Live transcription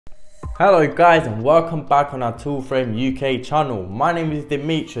Hello guys and welcome back on our Toolframe UK channel. My name is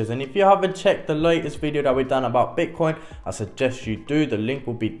Demetrius, and if you haven't checked the latest video that we've done about Bitcoin, I suggest you do. The link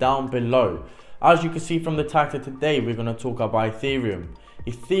will be down below. As you can see from the title, today we're going to talk about Ethereum.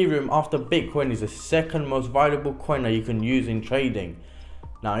 Ethereum, after Bitcoin, is the second most valuable coin that you can use in trading.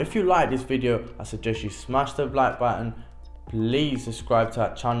 Now if you like this video, I suggest you smash the like button, please subscribe to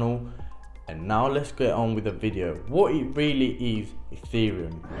our channel, and now let's get on with the video. What it really is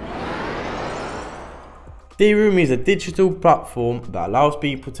Ethereum. Ethereum is a digital platform that allows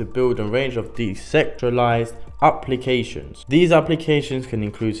people to build a range of decentralized applications. These applications can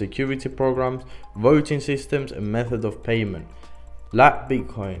include security programs, voting systems, and method of payment. Like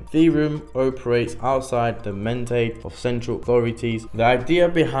Bitcoin, Ethereum operates outside the mandate of central authorities. The idea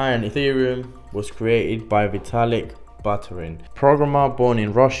behind Ethereum was created by Vitalik Buterin, programmer born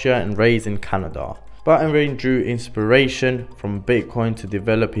in Russia and raised in Canada. Buterin drew inspiration from Bitcoin to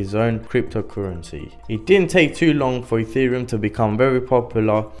develop his own cryptocurrency. It didn't take too long for Ethereum to become very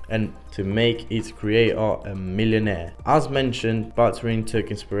popular and to make its creator a millionaire. As mentioned, Buterin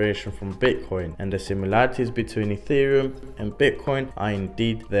took inspiration from Bitcoin, and the similarities between Ethereum and Bitcoin are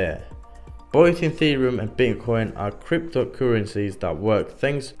indeed there. Both Ethereum and Bitcoin are cryptocurrencies that work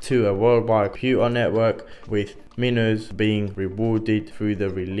thanks to a worldwide computer network, with miners being rewarded through the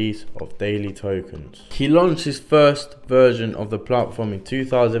release of daily tokens. He launched his first version of the platform in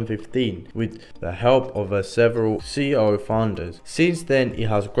 2015 with the help of several CEO founders. Since then, it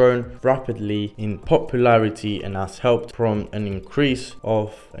has grown rapidly in popularity and has helped prompt an increase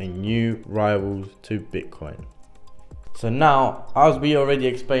of a new rivals to Bitcoin. So now, as we already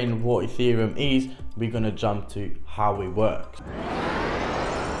explained what Ethereum is, we're going to jump to how it works.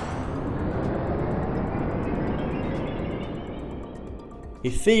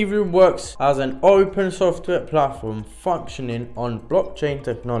 Ethereum works as an open software platform functioning on blockchain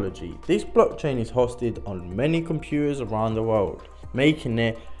technology. This blockchain is hosted on many computers around the world, making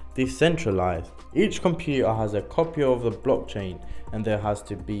it decentralized. Each computer has a copy of the blockchain, and there has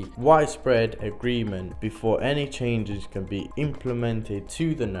to be widespread agreement before any changes can be implemented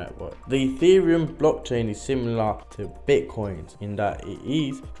to the network. The Ethereum blockchain is similar to Bitcoin's in that it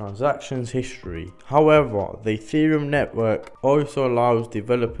is transactions history. However, the Ethereum network also allows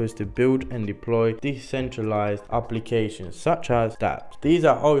developers to build and deploy decentralized applications such as dapps. These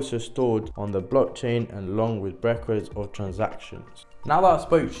are also stored on the blockchain along with records of transactions. Now that I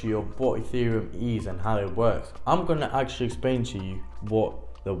spoke to you of what Ethereum is and how it works, I'm going to actually explain to you what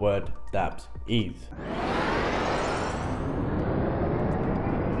the word dapps is.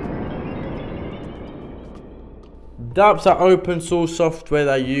 Dapps are open source software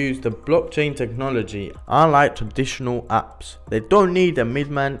that use the blockchain technology. Unlike traditional apps, they don't need a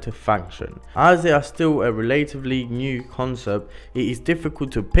middleman to function. As they are still a relatively new concept, it is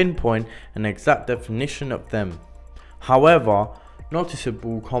difficult to pinpoint an exact definition of them. However,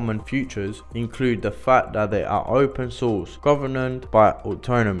 noticeable common features include the fact that they are open source, governed by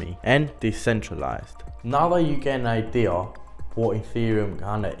autonomy, and decentralized. Now that you get an idea what Ethereum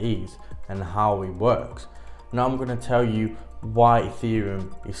kinda is and how it works, now I'm gonna tell you why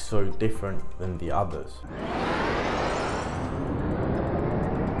Ethereum is so different than the others.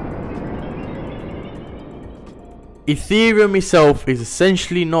 Ethereum itself is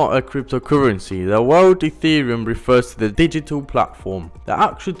essentially not a cryptocurrency. The word Ethereum refers to the digital platform. The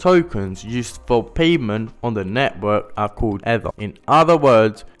actual tokens used for payment on the network are called Ether. In other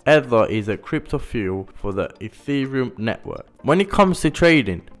words, Ether is a crypto fuel for the Ethereum network. When it comes to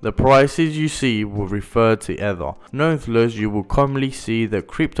trading, the prices you see will refer to Ether. Nonetheless, you will commonly see the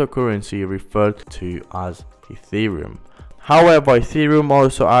cryptocurrency referred to as Ethereum. However, Ethereum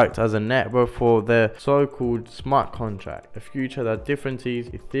also acts as a network for their so-called smart contract, a feature that differentiates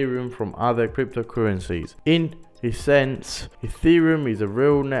Ethereum from other cryptocurrencies. In a sense, Ethereum is a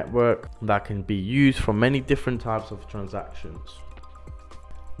real network that can be used for many different types of transactions.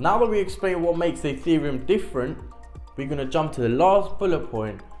 Now that we explain what makes the Ethereum different, we're going to jump to the last bullet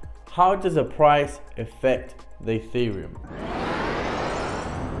point. How does the price affect the Ethereum?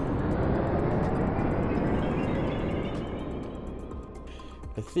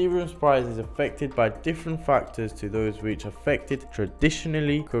 Ethereum's price is affected by different factors to those which affected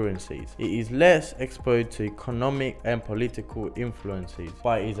traditionally currencies. It is less exposed to economic and political influences,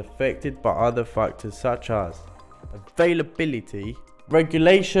 but is affected by other factors such as availability,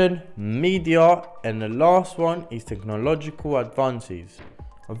 regulation, media, and the last one is technological advances.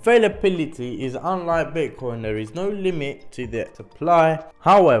 Availability is unlike Bitcoin, there is no limit to the supply.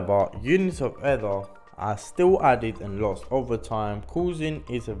 However, units of Ether are still added and lost over time, causing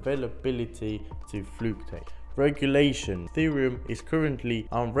its availability to fluctuate. Regulation. Ethereum is currently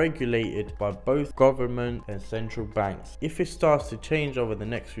unregulated by both government and central banks. If it starts to change over the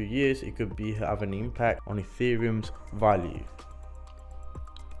next few years, it could have an impact on Ethereum's value.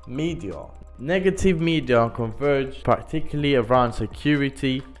 Media. Negative media converge, particularly around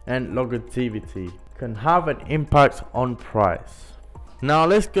security and longevity, can have an impact on price. Now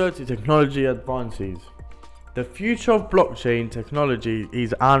let's go to technology advances. The future of blockchain technology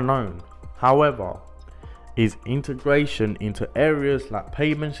is unknown. However, its integration into areas like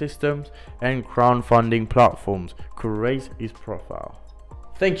payment systems and crowdfunding platforms could raise its profile.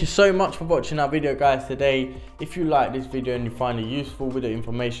 Thank you so much for watching our video, guys, today. If you like this video and you find it useful with the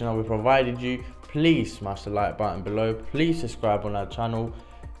information that we provided you, please smash the like button below. Please subscribe on our channel.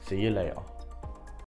 See you later.